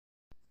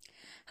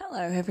Hello,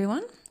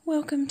 everyone.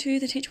 Welcome to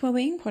the Teach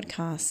Wellbeing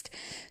podcast.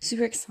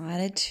 Super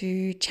excited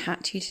to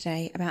chat to you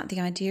today about the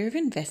idea of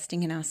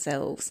investing in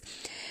ourselves.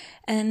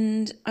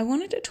 And I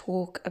wanted to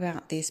talk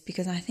about this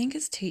because I think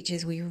as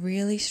teachers, we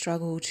really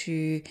struggle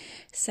to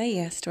say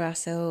yes to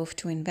ourselves,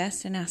 to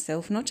invest in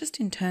ourselves, not just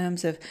in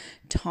terms of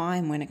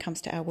time when it comes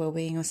to our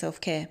wellbeing or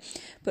self-care,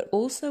 but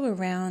also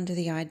around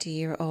the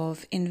idea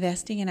of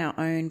investing in our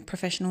own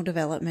professional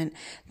development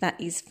that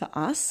is for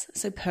us.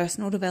 So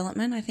personal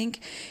development, I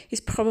think, is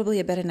probably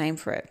a better name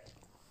for it.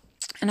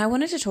 And I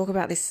wanted to talk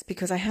about this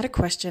because I had a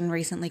question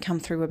recently come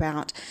through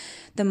about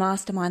the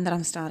mastermind that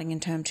I'm starting in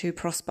Term 2,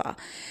 Prosper,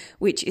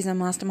 which is a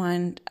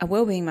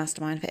wellbeing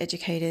mastermind for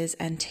educators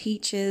and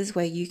teachers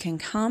where you can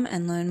come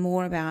and learn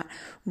more about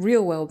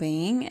real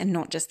wellbeing and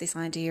not just this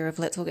idea of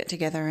let's all get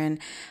together and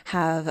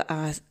have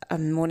a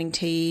morning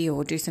tea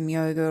or do some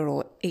yoga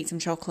or eat some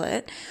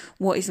chocolate.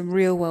 What is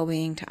real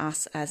wellbeing to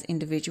us as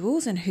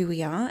individuals and who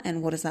we are,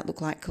 and what does that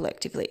look like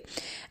collectively?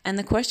 And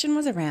the question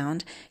was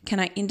around, can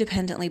I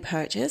independently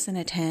purchase and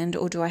attend,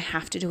 or do I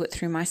have to do it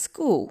through my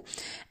school?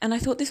 And I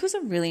thought this was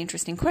a really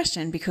interesting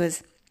question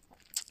because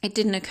it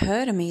didn't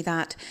occur to me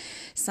that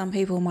some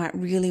people might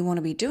really want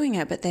to be doing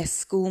it, but their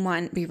school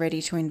mightn't be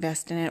ready to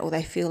invest in it, or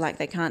they feel like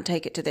they can't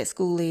take it to their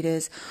school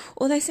leaders,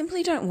 or they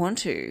simply don't want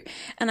to.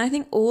 And I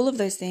think all of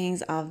those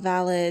things are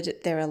valid,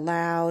 they're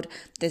allowed,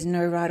 there's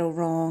no right or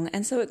wrong.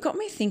 And so it got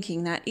me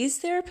thinking that is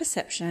there a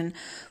perception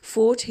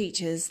for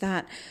teachers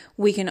that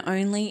we can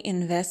only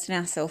invest in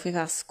ourselves if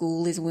our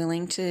school is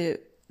willing to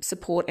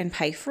support and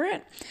pay for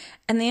it?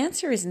 And the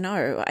answer is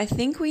no. I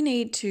think we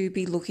need to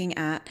be looking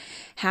at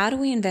how do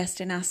we invest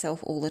in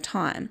ourselves all the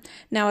time.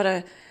 Now, at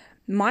a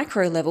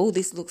micro level,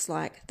 this looks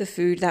like the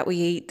food that we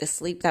eat, the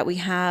sleep that we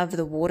have,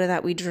 the water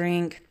that we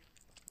drink,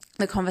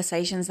 the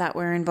conversations that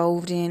we're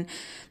involved in,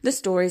 the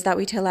stories that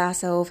we tell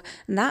ourselves.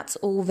 And that's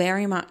all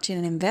very much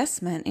an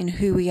investment in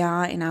who we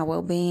are, in our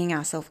well-being,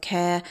 our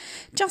self-care.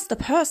 Just the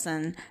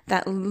person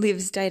that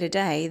lives day to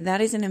day,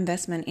 that is an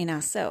investment in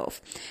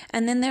ourselves.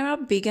 And then there are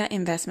bigger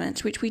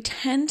investments which we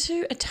tend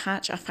to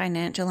attach a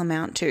financial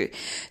amount to.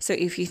 So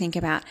if you think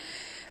about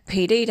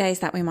PD days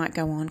that we might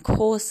go on,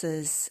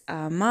 courses,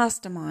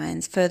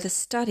 masterminds, further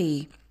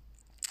study.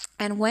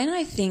 And when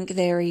I think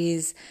there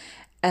is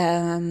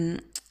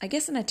an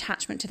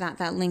attachment to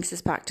that links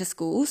us back to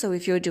school. So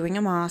if you're doing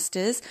a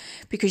master's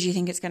because you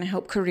think it's going to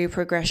help career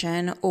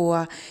progression,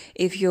 or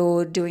if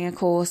you're doing a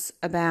course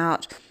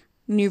about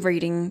new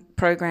reading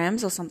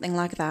programs or something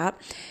like that,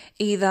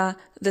 either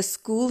the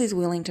school is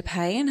willing to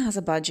pay and has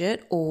a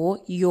budget, or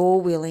you're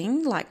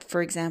willing, like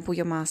for example,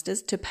 your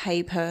master's, to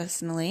pay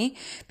personally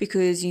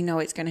because you know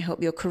it's going to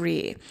help your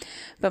career.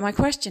 But my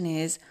question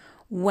is,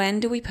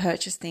 when do we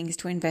purchase things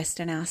to invest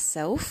in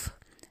ourselves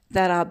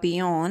that are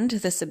beyond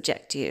the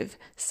subjective,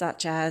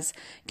 such as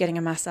getting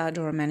a massage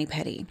or a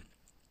mani-pedi?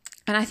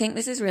 And I think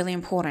this is really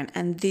important,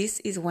 and this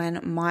is when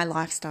my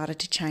life started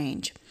to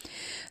change.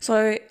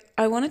 So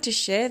I wanted to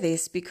share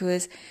this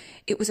because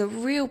it was a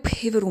real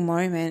pivotal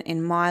moment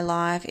in my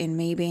life, in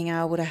me being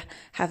able to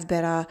have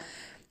better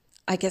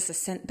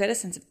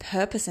sense of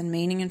purpose and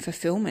meaning and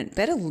fulfillment,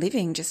 better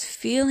living, just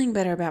feeling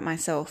better about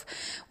myself,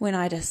 when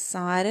I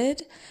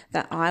decided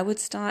that I would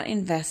start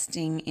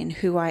investing in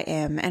who I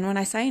am. And when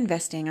I say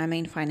investing, I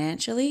mean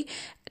financially,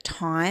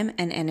 time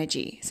and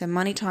energy. So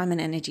money, time, and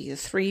energy, the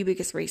three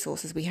biggest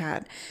resources we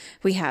have.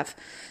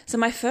 So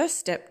my first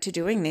step to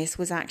doing this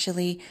was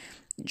actually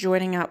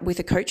joining up with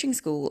a coaching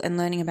school and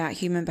learning about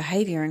human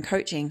behavior and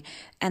coaching.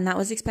 And that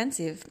was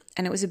expensive,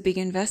 and it was a big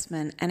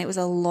investment, and it was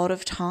a lot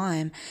of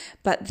time.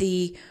 But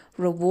the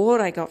reward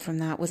I got from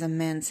that was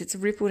immense. It's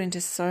rippled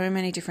into so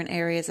many different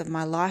areas of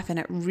my life, and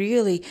it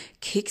really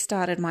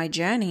kickstarted my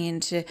journey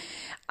into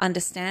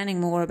understanding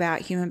more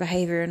about human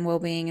behavior and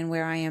well-being and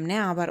where I am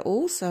now. But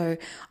also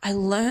I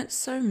learned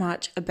so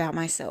much about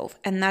myself,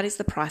 and that is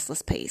the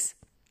priceless piece.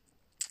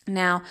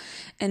 Now,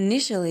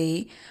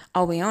 initially,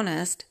 I'll be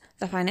honest,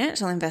 the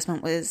financial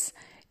investment was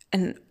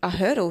a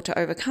hurdle to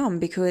overcome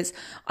because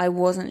I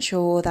wasn't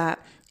sure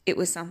that it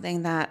was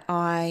something that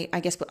I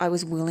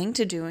was willing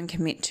to do and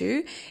commit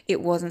to.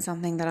 It wasn't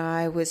something that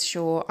I was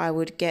sure I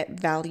would get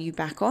value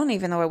back on,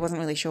 even though I wasn't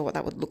really sure what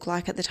that would look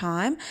like at the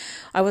time.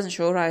 I wasn't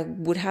sure I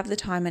would have the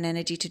time and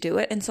energy to do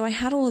it. And so I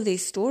had all of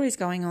these stories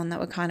going on that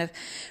were kind of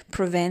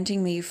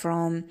preventing me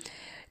from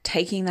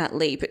taking that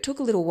leap. It took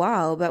a little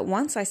while, but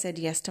once I said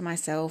yes to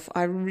myself,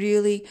 I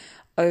really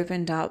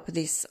opened up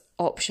this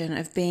option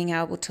of being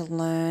able to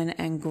learn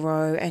and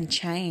grow and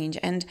change.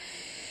 And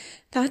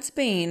that's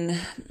been,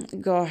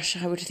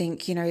 I would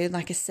think,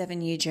 like a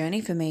 7-year journey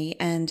for me.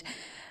 And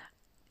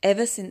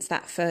ever since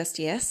that first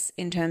yes,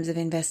 in terms of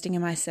investing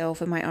in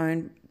myself and my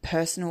own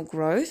personal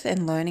growth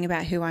and learning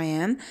about who I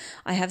am,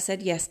 I have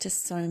said yes to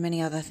so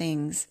many other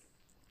things.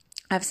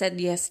 I've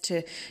said yes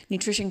to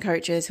nutrition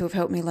coaches who have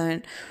helped me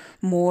learn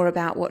more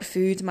about what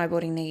foods my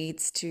body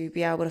needs to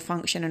be able to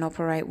function and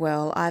operate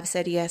well. I've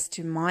said yes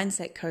to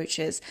mindset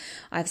coaches.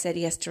 I've said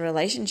yes to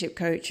relationship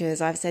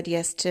coaches. I've said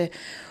yes to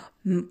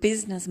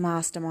business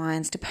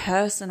masterminds, to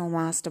personal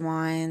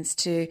masterminds,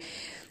 to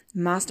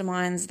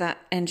masterminds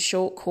and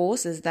short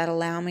courses that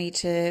allow me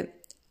to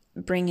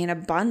bring in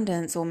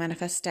abundance or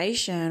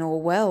manifestation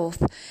or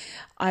wealth,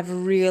 I've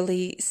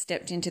really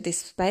stepped into this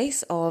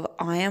space of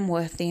I am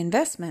worth the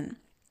investment.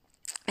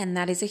 And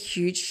that is a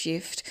huge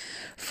shift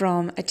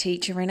from a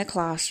teacher in a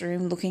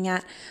classroom looking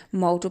at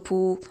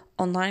multiple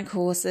online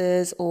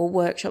courses or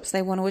workshops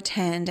they want to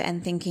attend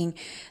and thinking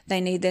they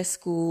need their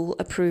school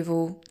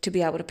approval to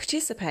be able to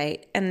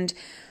participate. And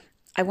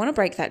I want to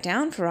break that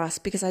down for us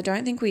because I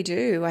don't think we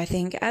do. I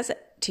think as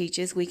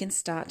teachers, we can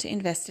start to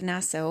invest in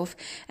ourselves,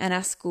 and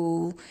our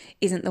school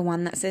isn't the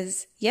one that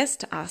says yes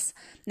to us.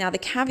 Now, the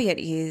caveat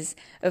is,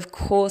 of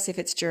course, if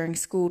it's during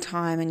school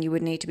time and you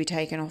would need to be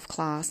taken off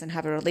class and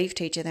have a relief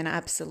teacher, then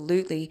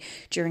absolutely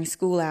during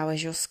school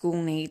hours, your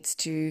school needs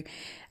to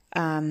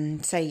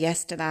say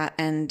yes to that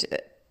and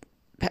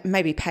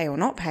maybe pay or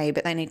not pay,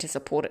 but they need to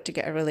support it to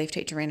get a relief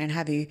teacher in and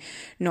have you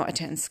not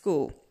attend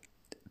school.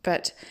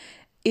 But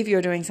if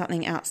you're doing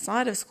something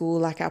outside of school,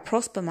 like our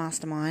Prosper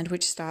Mastermind,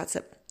 which starts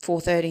at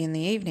 4:30 in the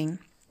evening,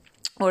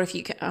 or if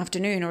you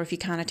afternoon, or if you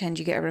can't attend,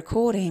 you get a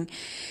recording,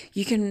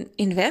 you can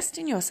invest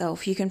in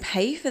yourself. You can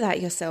pay for that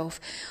yourself.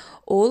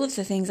 All of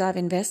the things I've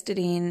invested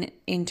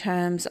in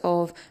terms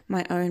of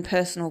my own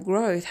personal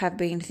growth have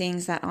been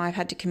things that I've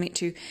had to commit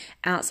to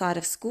outside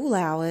of school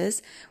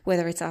hours,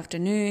 whether it's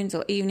afternoons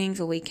or evenings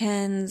or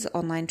weekends,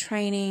 online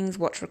trainings,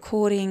 watch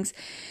recordings,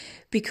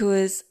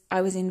 because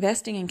I was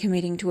investing and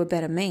committing to a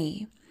better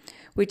me,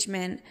 which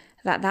meant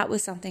that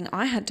was something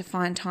I had to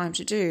find time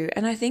to do.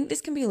 And I think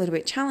this can be a little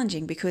bit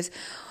challenging because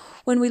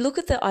when we look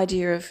at the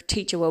idea of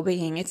teacher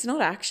well-being, it's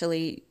not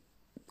actually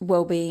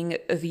well-being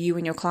of you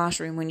in your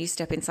classroom when you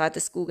step inside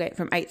the school gate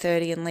from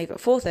 8:30 and leave at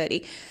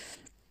 4:30.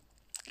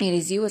 It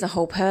is you as a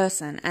whole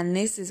person. And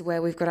this is where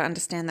we've got to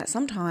understand that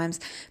sometimes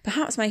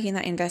perhaps making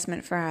that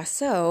investment for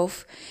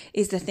ourselves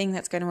is the thing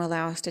that's going to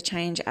allow us to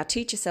change our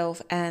teacher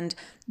self and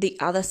the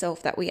other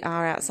self that we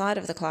are outside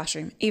of the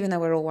classroom, even though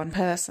we're all one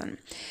person.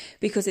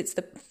 Because it's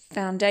the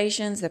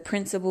foundations, the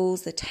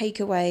principles, the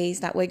takeaways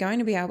that we're going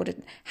to be able to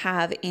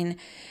have in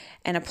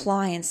and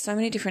apply in so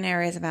many different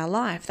areas of our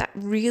life that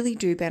really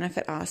do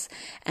benefit us.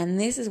 And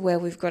this is where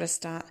we've got to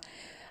start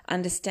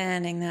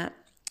understanding that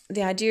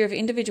the idea of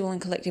individual and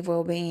collective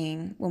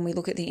well-being, when we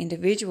look at the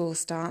individual,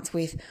 starts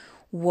with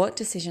what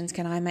decisions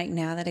can I make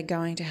now that are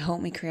going to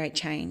help me create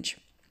change?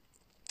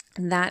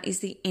 That is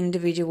the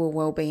individual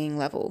well-being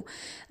level.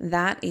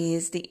 That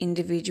is the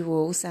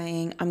individual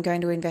saying, I'm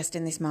going to invest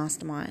in this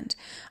mastermind.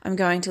 I'm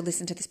going to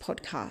listen to this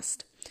podcast.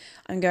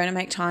 I'm going to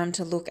make time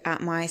to look at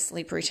my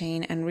sleep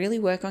routine and really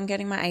work on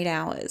getting my 8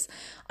 hours.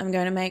 I'm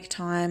going to make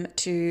time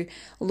to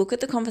look at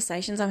the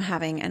conversations I'm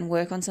having and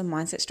work on some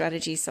mindset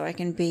strategies so I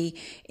can be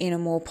in a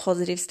more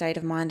positive state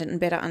of mind and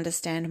better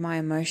understand my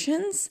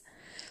emotions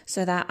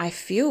so that I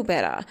feel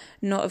better.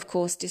 Not, of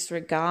course,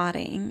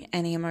 disregarding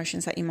any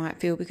emotions that you might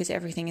feel because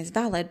everything is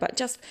valid, but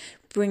just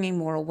bringing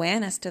more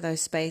awareness to those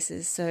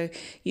spaces so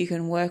you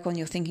can work on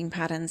your thinking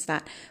patterns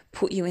that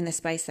put you in the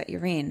space that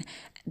you're in.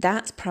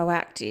 That's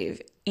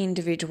proactive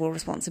individual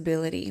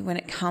responsibility when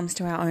it comes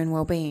to our own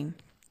well-being.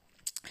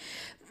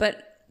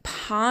 But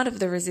part of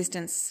the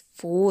resistance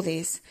for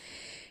this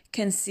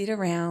can sit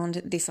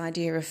around this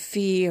idea of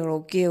fear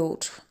or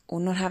guilt or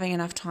not having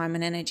enough time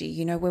and energy.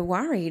 You know, we're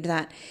worried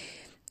that,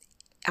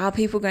 are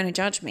people going to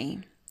judge me?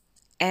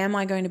 Am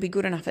I going to be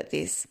good enough at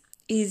this?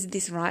 Is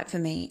this right for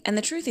me? And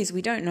the truth is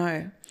we don't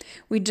know.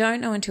 We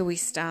don't know until we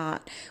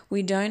start.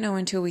 We don't know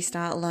until we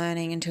start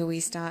learning, until we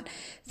start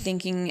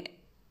thinking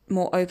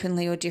more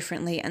openly or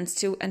differently, and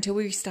until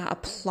we start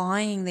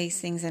applying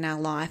these things in our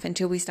life,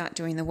 until we start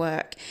doing the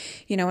work.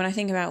 You know, when I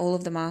think about all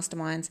of the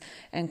masterminds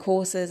and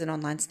courses and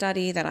online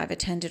study that I've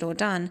attended or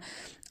done,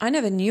 I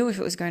never knew if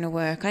it was going to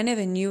work. I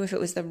never knew if it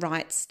was the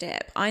right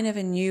step. I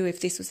never knew if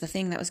this was the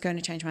thing that was going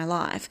to change my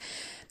life.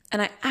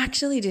 And I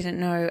actually didn't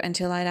know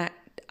until I'd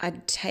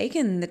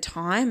taken the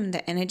time,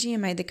 the energy,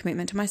 and made the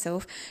commitment to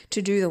myself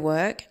to do the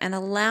work and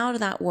allowed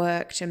that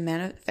work to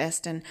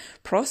manifest and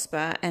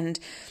prosper and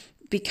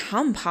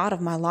become part of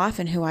my life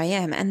and who I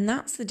am. And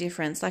that's the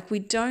difference. Like, we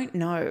don't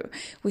know.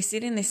 We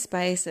sit in this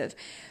space of,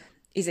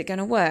 is it going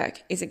to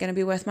work? Is it going to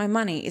be worth my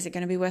money? Is it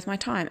going to be worth my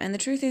time? And the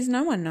truth is,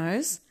 no one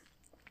knows.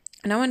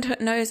 No one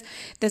knows.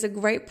 There's a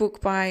great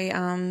book by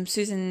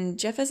Susan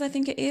Jeffers, I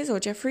think it is, or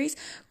Jeffries,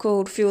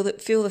 called Feel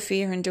the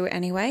Fear and Do It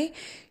Anyway.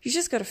 You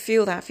just got to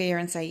feel that fear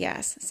and say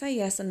yes. Say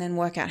yes and then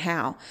work out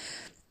how.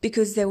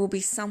 Because there will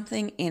be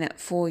something in it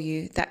for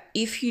you that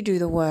if you do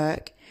the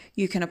work,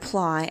 you can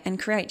apply and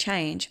create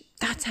change.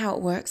 That's how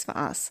it works for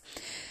us.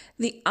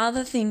 The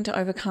other thing to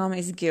overcome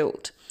is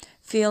guilt.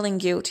 Feeling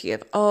guilty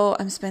of,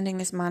 I'm spending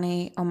this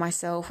money on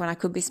myself when I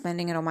could be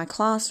spending it on my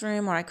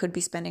classroom, or I could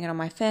be spending it on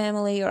my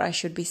family, or I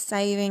should be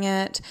saving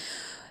it.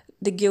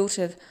 The guilt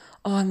of,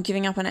 oh, I'm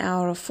giving up an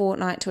hour a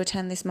fortnight to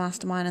attend this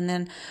mastermind, and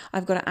then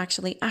I've got to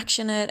actually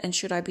action it, and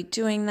should I be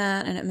doing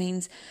that? And it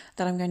means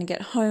that I'm going to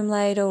get home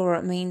later, or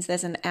it means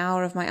there's an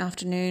hour of my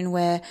afternoon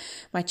where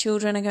my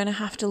children are going to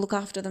have to look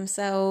after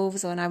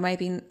themselves, or I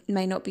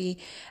may not be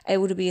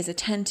able to be as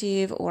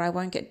attentive, or I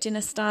won't get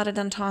dinner started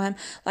on time.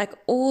 Like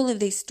all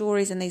of these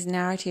stories and these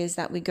narratives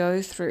that we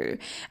go through,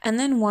 and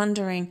then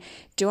wondering,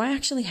 do I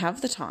actually have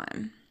the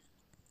time?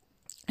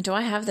 Do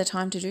I have the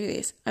time to do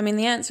this? I mean,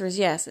 the answer is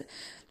yes.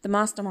 The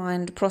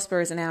mastermind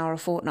Prosper is an hour a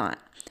fortnight.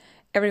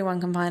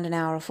 Everyone can find an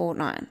hour a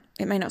fortnight.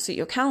 It may not suit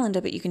your calendar,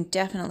 but you can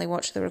definitely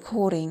watch the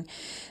recording.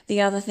 The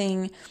other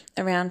thing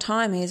around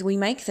time is we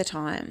make the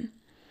time.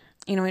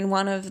 You know, in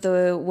one of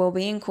the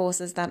wellbeing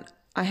courses that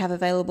I have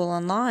available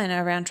online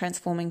around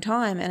transforming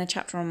time, and a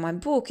chapter on my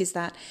book, is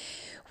that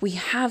we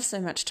have so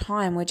much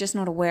time, we're just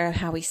not aware of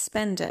how we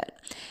spend it.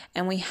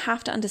 And we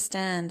have to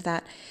understand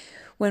that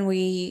when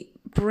we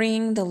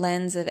bring the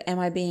lens of, am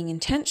I being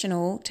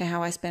intentional to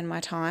how I spend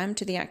my time,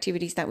 to the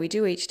activities that we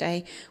do each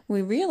day,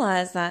 we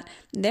realize that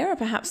there are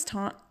perhaps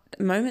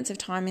moments of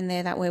time in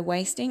there that we're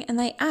wasting, and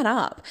they add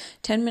up.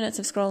 10 minutes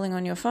of scrolling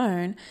on your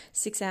phone,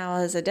 6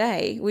 hours a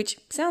day, which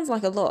sounds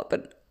like a lot,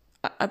 but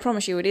I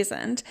promise you it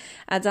isn't,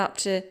 adds up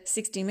to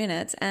 60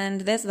 minutes.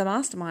 And there's the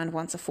mastermind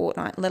once a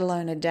fortnight, let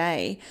alone a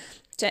day.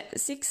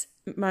 6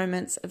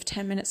 moments of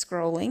 10 minutes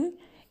scrolling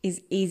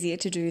is easier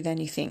to do than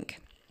you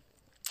think.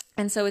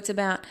 And so it's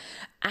about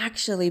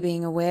actually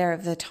being aware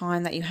of the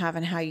time that you have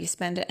and how you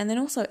spend it. And then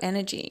also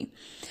energy.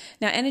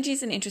 Now, energy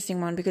is an interesting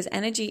one, because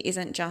energy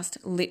isn't just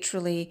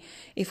literally,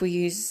 if we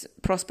use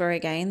Prosper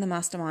again, the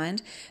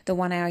mastermind, the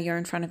 1 hour you're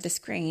in front of the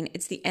screen.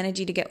 It's the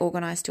energy to get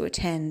organized to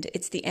attend.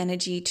 It's the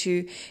energy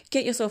to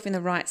get yourself in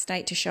the right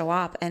state to show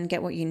up and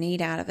get what you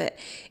need out of it.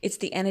 It's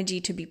the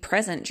energy to be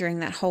present during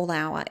that whole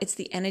hour. It's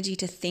the energy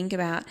to think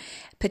about,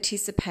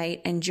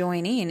 participate, and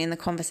join in the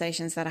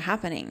conversations that are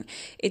happening.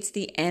 It's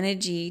the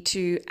energy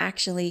to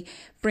actually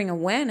bring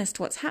awareness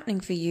to what's happening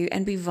for you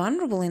and be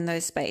vulnerable in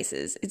those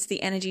spaces. It's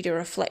the energy to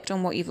reflect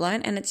on what you've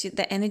learned, and it's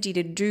the energy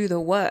to do the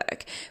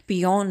work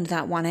beyond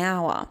that 1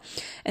 hour.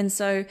 And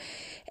so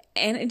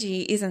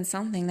energy isn't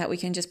something that we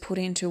can just put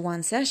into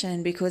one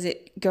session, because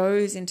it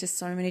goes into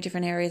so many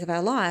different areas of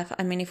our life.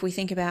 I mean, if we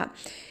think about,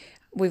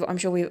 I'm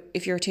sure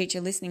if you're a teacher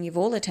listening, you've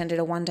all attended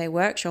a 1-day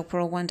workshop or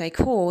a 1-day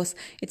course.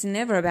 It's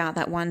never about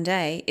that one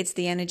day. It's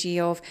the energy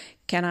of,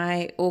 can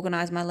I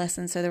organize my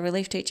lessons so the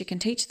relief teacher can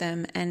teach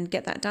them and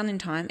get that done in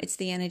time? It's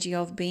the energy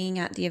of being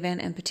at the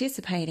event and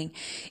participating.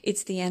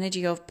 It's the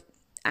energy of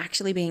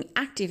actually being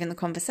active in the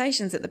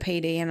conversations at the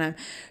PD. And I'm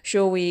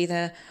sure we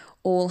either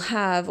all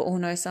have or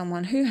know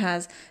someone who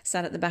has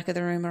sat at the back of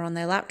the room or on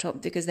their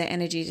laptop because their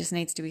energy just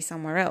needs to be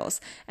somewhere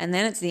else. And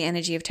then it's the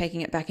energy of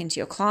taking it back into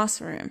your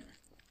classroom.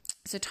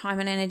 So time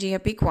and energy are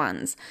big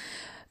ones,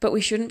 but we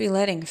shouldn't be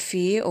letting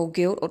fear or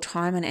guilt or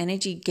time and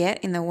energy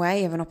get in the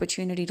way of an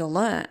opportunity to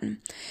learn,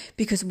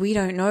 because we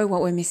don't know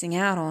what we're missing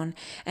out on.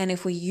 And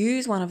if we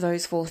use one of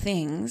those 4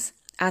 things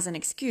as an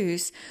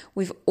excuse,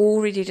 we've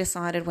already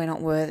decided we're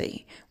not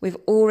worthy. We've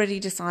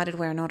already decided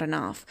we're not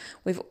enough.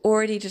 We've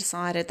already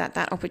decided that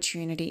that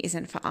opportunity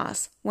isn't for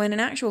us, when in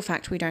actual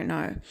fact we don't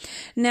know.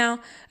 Now,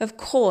 of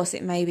course,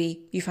 it may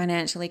be you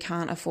financially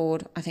can't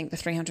afford, I think, the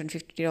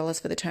 $350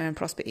 for the term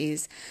Prosper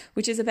is,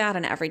 which is about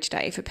an average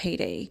day for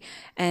PD.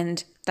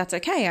 And that's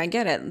okay. I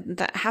get it.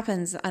 That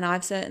happens. And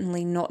I've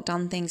certainly not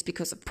done things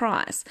because of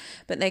price,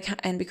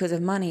 and because of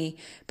money.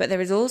 But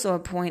there is also a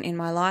point in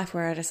my life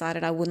where I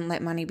decided I wouldn't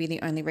let money be the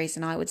only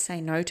reason I would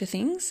say no to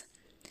things,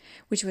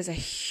 which was a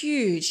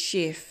huge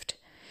shift.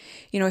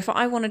 You know, if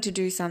I wanted to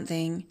do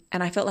something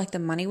and I felt like the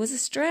money was a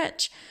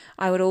stretch,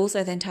 I would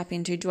also then tap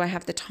into, do I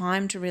have the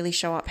time to really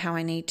show up how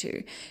I need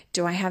to?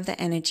 Do I have the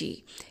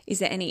energy? Is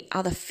there any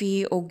other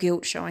fear or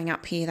guilt showing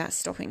up here that's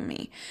stopping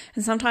me?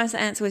 And sometimes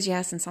the answer was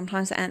yes, and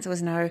sometimes the answer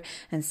was no,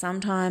 and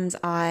sometimes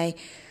I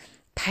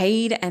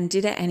paid and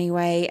did it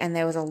anyway, and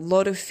there was a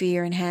lot of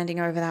fear in handing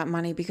over that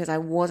money because I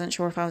wasn't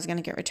sure if I was going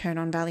to get return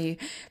on value.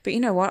 But you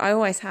know what? I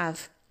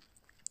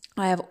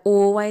have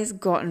always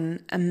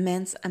gotten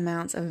immense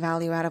amounts of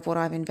value out of what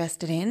I've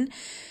invested in,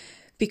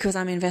 because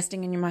I'm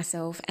investing in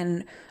myself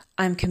and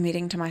I'm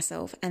committing to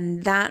myself.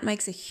 And that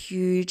makes a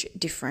huge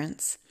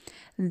difference.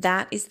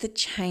 That is the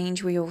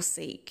change we all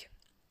seek.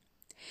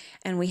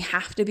 And we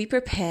have to be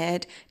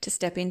prepared to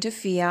step into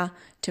fear,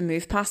 to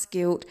move past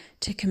guilt,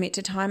 to commit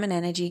to time and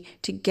energy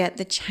to get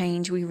the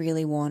change we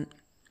really want.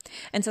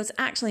 And so it's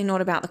actually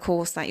not about the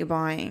course that you're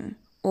buying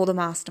or the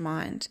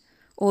mastermind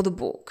or the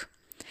book.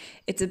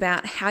 It's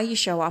about how you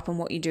show up and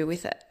what you do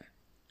with it.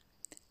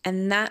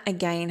 And that,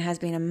 again, has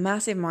been a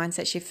massive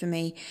mindset shift for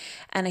me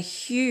and a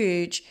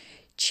huge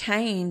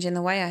change in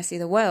the way I see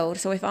the world.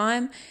 So if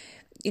I'm,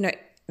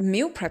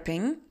 meal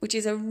prepping, which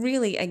is a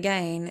really,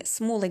 again,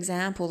 small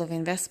example of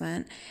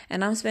investment,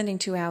 and I'm spending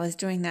 2 hours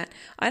doing that,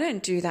 I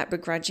don't do that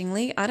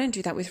begrudgingly. I don't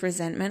do that with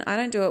resentment. I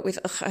don't do it with,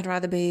 I'd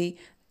rather be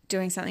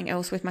doing something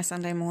else with my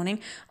Sunday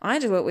morning. I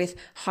do it with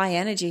high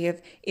energy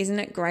of, isn't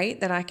it great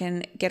that I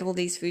can get all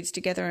these foods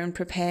together and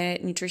prepare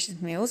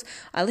nutritious meals?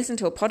 I listen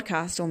to a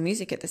podcast or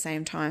music at the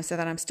same time so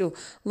that I'm still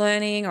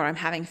learning, or I'm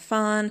having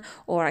fun,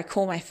 or I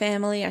call my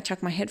family, I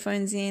chuck my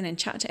headphones in and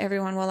chat to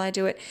everyone while I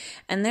do it.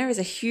 And there is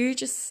a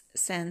huge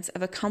sense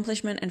of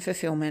accomplishment and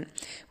fulfillment,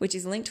 which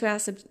is linked to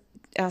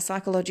our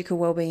psychological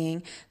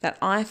well-being, that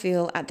I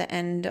feel at the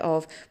end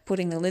of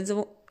putting the lids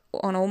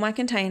on all my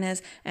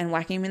containers and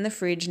whacking them in the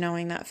fridge,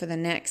 knowing that for the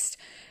next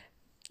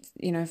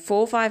 4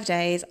 or 5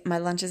 days, my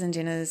lunches and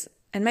dinners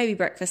and maybe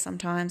breakfast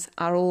sometimes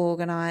are all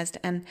organized,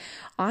 and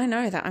I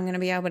know that I'm going to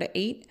be able to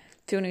eat,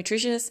 feel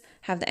nutritious,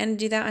 have the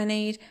energy that I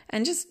need,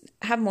 and just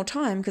have more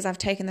time because I've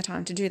taken the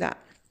time to do that.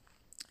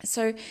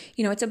 So,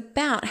 it's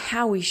about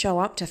how we show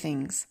up to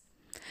things.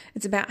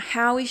 It's about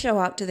how we show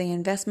up to the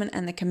investment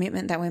and the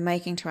commitment that we're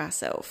making to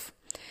ourselves.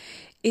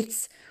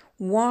 It's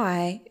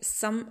why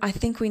I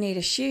think we need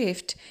a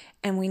shift,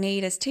 and we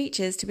need as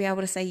teachers to be able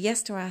to say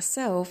yes to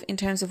ourselves in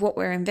terms of what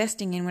we're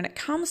investing in when it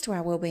comes to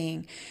our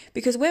well-being,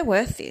 because we're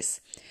worth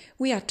this.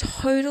 We are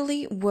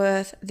totally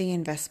worth the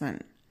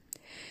investment.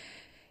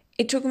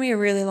 It took me a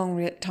really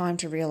long time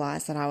to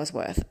realize that I was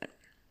worth it,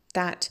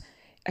 that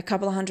a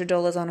couple of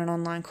 $100 on an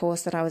online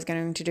course that I was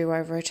going to do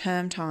over a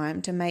term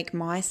time to make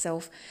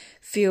myself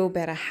feel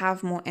better,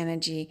 have more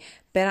energy,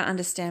 better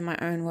understand my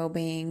own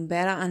well-being,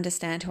 better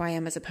understand who I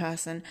am as a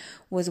person,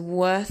 was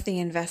worth the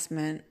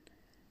investment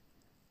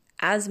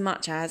as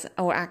much as,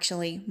 or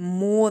actually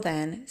more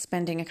than,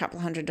 spending a couple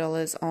of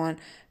 $100 on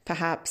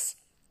perhaps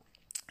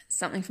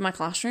something for my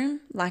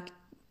classroom, like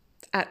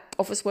at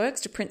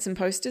Officeworks to print some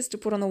posters to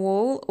put on the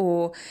wall,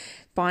 or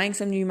buying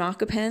some new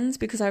marker pens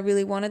because I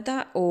really wanted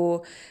that,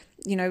 or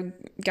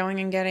going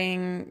and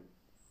getting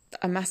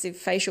a massive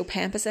facial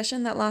pamper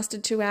session that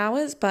lasted 2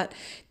 hours but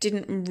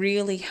didn't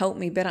really help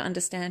me better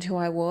understand who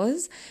I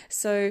was.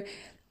 So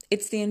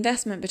it's the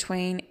investment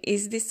between,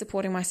 is this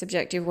supporting my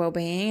subjective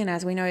well-being, and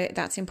as we know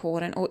that's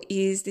important, or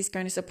is this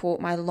going to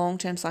support my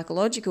long-term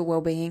psychological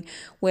well-being,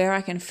 where I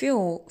can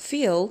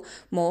feel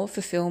more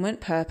fulfillment,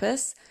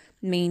 purpose,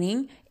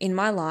 meaning in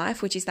my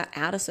life, which is that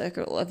outer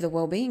circle of the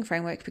well-being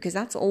framework, because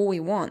that's all we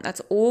want.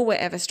 That's all we're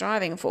ever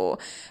striving for.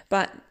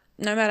 But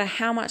no matter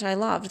how much I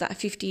loved that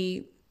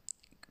 50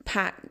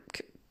 pen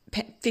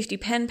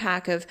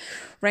pack of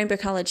rainbow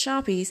colored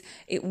Sharpies,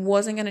 it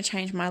wasn't going to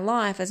change my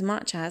life as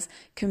much as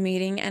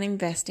committing and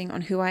investing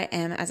on who I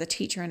am as a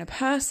teacher and a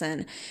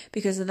person,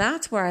 because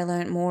that's where I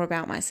learned more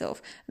about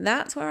myself.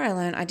 That's where I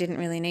learned I didn't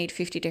really need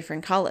 50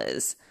 different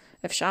colors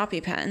of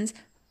Sharpie pens.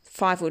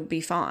 5 would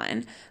be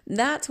fine.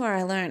 That's where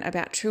I learned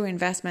about true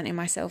investment in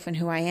myself and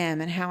who I am,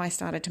 and how I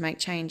started to make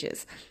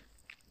changes.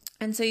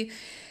 And so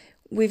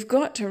we've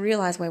got to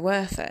realize we're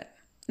worth it.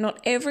 Not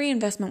every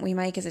investment we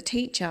make as a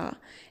teacher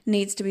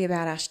needs to be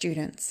about our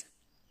students.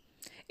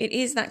 It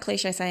is that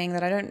cliche saying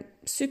that I don't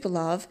super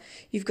love,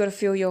 you've got to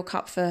fill your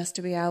cup first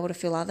to be able to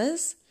fill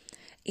others.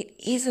 It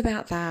is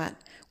about that.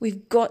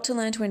 We've got to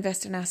learn to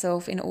invest in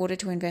ourselves in order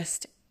to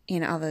invest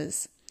in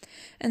others.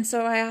 And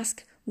so I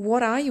ask,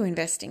 what are you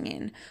investing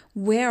in?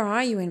 Where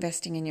are you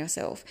investing in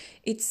yourself?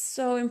 It's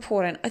so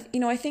important.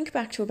 I think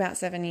back to about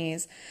 7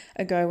 years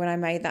ago when I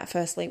made that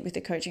first leap with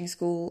the coaching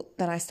school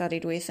that I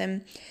studied with.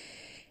 And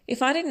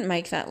if I didn't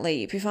make that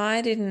leap, if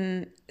I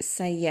didn't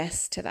say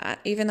yes to that,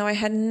 even though I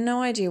had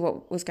no idea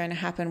what was going to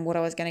happen, what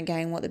I was going to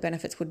gain, what the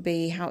benefits would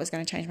be, how it was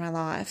going to change my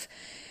life,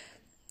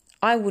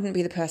 I wouldn't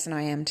be the person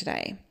I am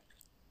today.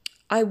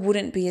 I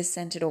wouldn't be as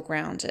centered or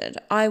grounded.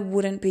 I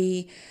wouldn't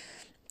be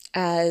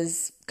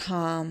as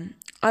calm.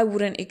 I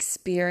wouldn't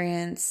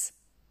experience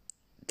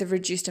the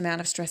reduced amount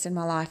of stress in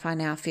my life I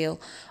now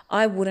feel.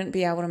 I wouldn't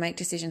be able to make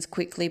decisions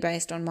quickly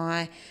based on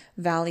my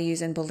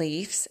values and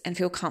beliefs and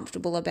feel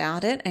comfortable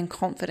about it and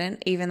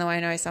confident, even though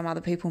I know some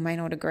other people may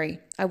not agree.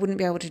 I wouldn't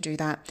be able to do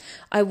that.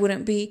 I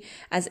wouldn't be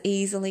as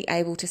easily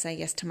able to say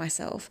yes to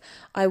myself.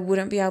 I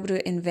wouldn't be able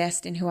to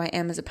invest in who I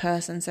am as a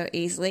person so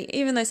easily,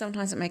 even though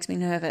sometimes it makes me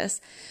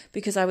nervous,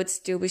 because I would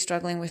still be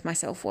struggling with my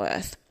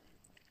self-worth.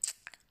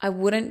 I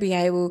wouldn't be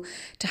able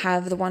to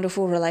have the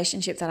wonderful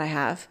relationship that I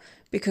have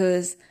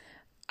because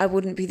I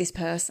wouldn't be this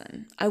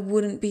person. I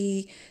wouldn't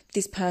be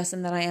this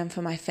person that I am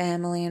for my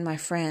family and my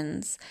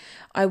friends.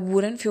 I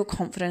wouldn't feel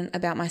confident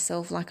about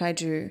myself like I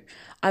do.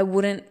 I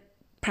wouldn't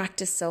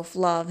practice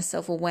self-love,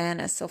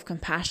 self-awareness,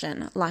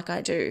 self-compassion like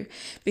I do,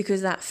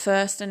 because that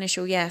first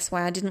initial yes,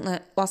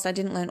 whilst I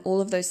didn't learn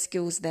all of those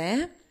skills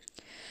there,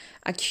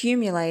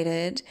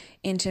 accumulated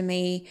into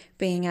me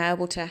being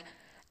able to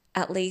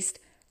at least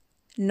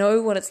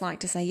know what it's like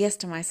to say yes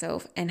to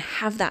myself and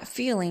have that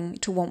feeling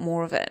to want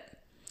more of it.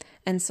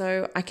 And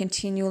so I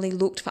continually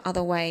looked for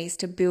other ways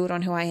to build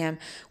on who I am,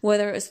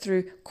 whether it was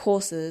through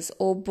courses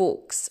or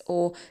books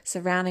or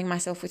surrounding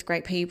myself with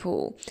great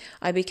people.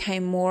 I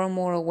became more and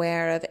more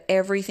aware of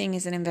everything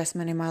is an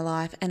investment in my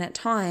life. And at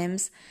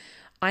times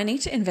I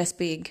need to invest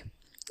big.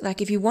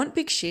 Like if you want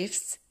big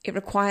shifts, it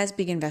requires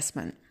big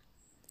investment.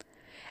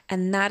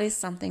 And that is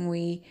something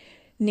we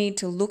need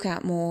to look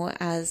at more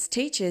as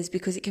teachers,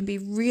 because it can be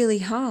really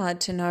hard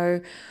to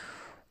know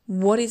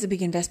what is a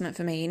big investment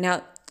for me?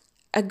 Now,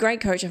 a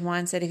great coach of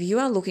mine said if you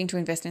are looking to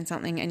invest in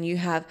something and you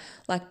have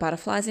like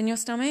butterflies in your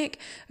stomach,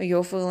 or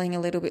you're feeling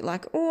a little bit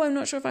like, oh, I'm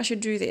not sure if I should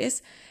do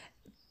this,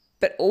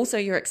 but also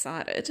you're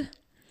excited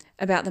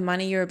about the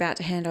money you're about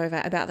to hand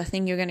over, about the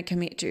thing you're going to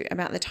commit to,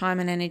 about the time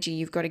and energy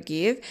you've got to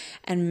give,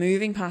 and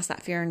moving past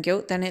that fear and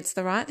guilt, then it's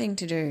the right thing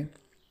to do.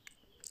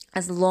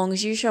 As long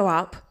as you show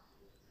up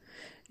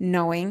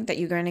knowing that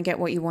you're going to get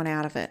what you want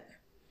out of it.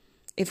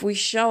 If we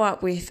show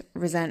up with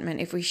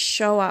resentment, if we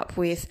show up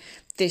with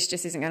this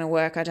just isn't going to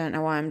work, I don't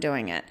know why I'm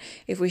doing it,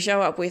 if we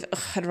show up with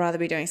I'd rather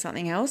be doing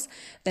something else,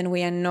 then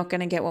we are not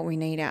going to get what we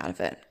need out of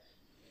it.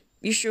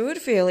 You should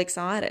feel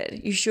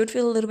excited. You should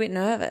feel a little bit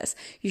nervous.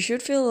 You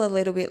should feel a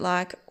little bit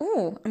like,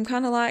 oh, I'm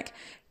kind of like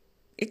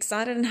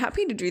excited and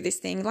happy to do this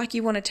thing. Like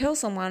you want to tell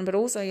someone, but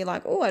also you're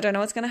like, oh, I don't know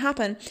what's going to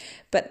happen,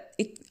 but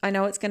I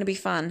know it's going to be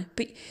fun.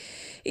 But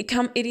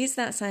it is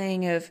that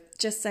saying of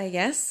just say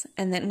yes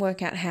and then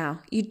work out how.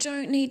 You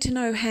don't need to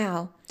know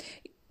how.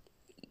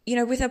 You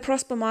know, with a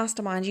Prosper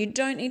Mastermind, you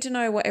don't need to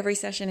know what every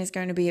session is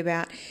going to be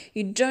about.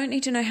 You don't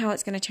need to know how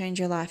it's going to change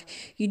your life.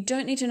 You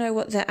don't need to know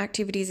what the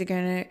activities are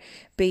going to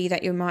be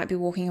that you might be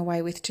walking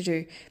away with to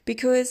do,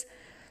 because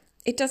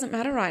it doesn't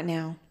matter right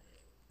now.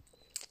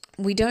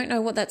 We don't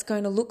know what that's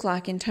going to look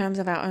like in terms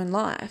of our own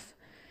life.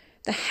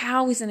 The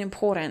how isn't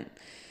important.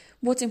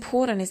 What's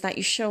important is that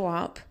you show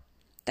up,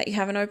 that you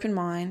have an open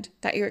mind,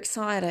 that you're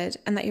excited,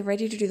 and that you're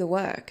ready to do the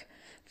work.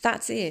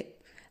 That's it.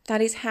 That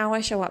is how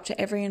I show up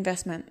to every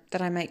investment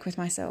that I make with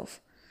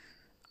myself.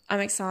 I'm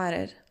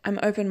excited. I'm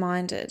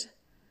open-minded.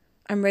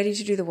 I'm ready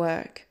to do the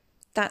work.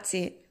 That's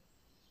it.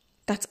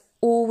 That's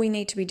all we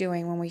need to be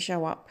doing when we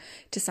show up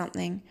to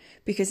something,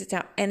 because it's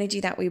our energy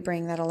that we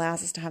bring that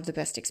allows us to have the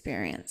best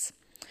experience.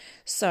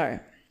 So,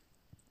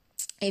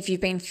 if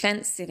you've been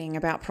fence sitting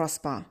about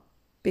Prosper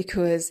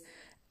because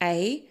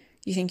A,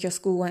 you think your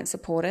school won't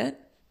support it,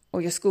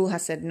 or your school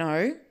has said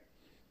no,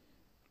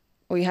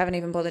 or you haven't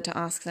even bothered to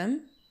ask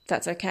them,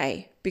 that's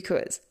okay,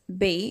 because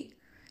B,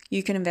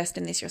 you can invest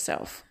in this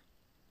yourself.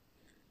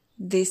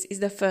 This is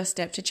the first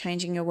step to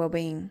changing your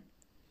well-being.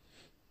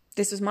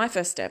 This was my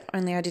first step,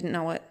 only I didn't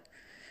know it.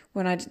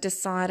 When I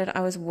decided I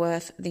was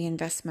worth the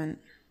investment.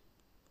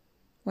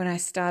 When I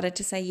started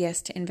to say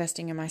yes to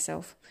investing in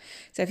myself.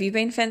 So if you've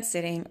been fence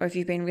sitting, or if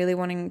you've been really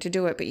wanting to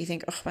do it, but you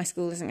think, oh, my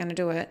school isn't going to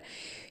do it,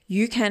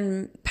 you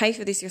can pay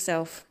for this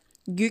yourself.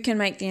 You can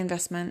make the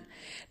investment.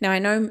 Now, I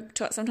know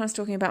sometimes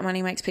talking about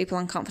money makes people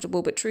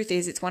uncomfortable, but truth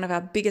is it's one of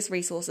our biggest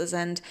resources,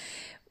 and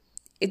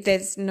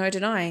there's no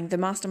denying the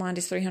mastermind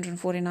is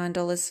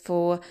 $349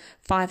 for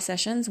 5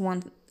 sessions,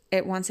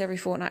 once every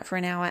fortnight for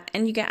an hour,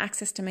 and you get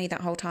access to me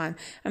that whole time.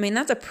 I mean,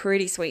 that's a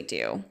pretty sweet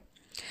deal.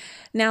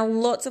 Now,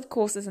 lots of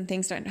courses and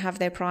things don't have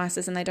their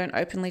prices and they don't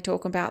openly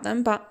talk about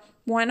them, but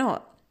why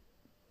not?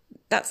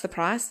 That's the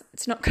price.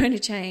 It's not going to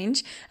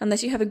change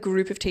unless you have a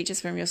group of teachers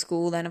from your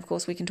school. Then, of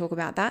course, we can talk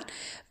about that.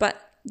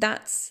 But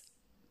that's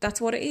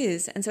what it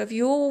is. And so if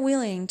you're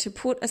willing to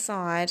put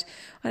aside,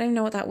 I don't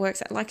know what that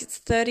works at, like it's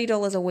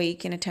 $30 a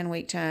week in a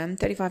 10-week term,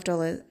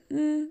 $35,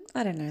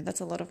 I don't know,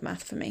 that's a lot of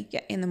math for me.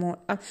 Yeah,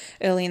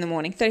 early in the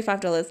morning,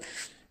 $35,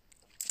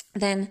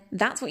 then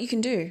that's what you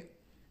can do.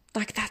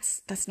 Like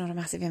that's not a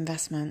massive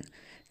investment.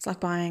 It's like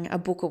buying a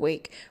book a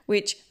week,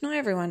 which not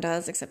everyone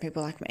does except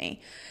people like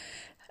me.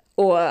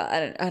 Or,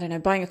 I don't know,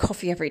 buying a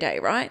coffee every day,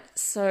 right?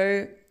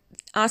 So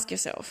ask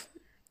yourself,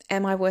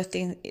 am I worth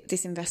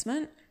this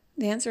investment?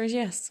 The answer is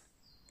yes.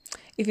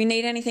 If you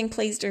need anything,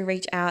 please do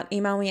reach out.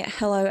 Email me at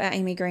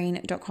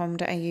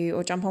hello@amygreen.com.au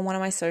or jump on one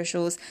of my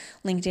socials.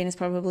 LinkedIn is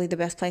probably the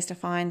best place to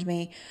find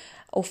me,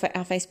 or for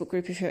our Facebook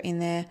group if you're in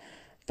there.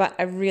 But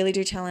I really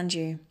do challenge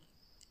you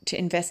to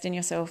invest in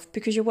yourself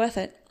because you're worth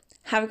it.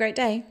 Have a great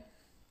day.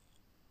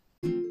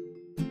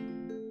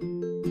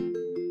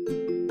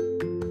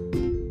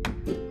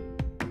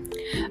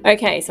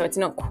 Okay, so it's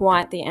not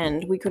quite the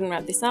end. We couldn't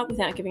wrap this up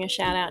without giving a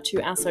shout out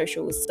to our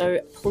socials.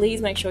 So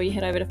please make sure you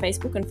head over to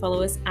Facebook and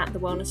follow us at The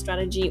Wellness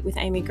Strategy with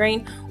Amy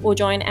Green, or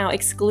join our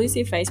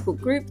exclusive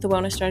Facebook group, The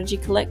Wellness Strategy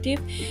Collective.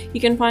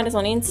 You can find us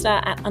on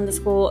Insta at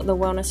 _The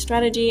Wellness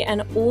Strategy,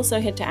 and also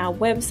head to our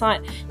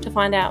website to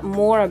find out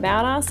more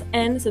about us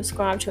and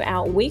subscribe to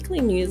our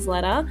weekly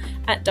newsletter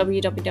at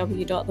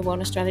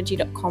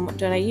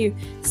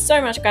www.thewellnessstrategy.com.au.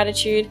 So much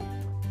gratitude.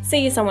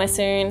 See you somewhere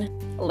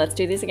soon. Let's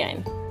do this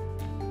again.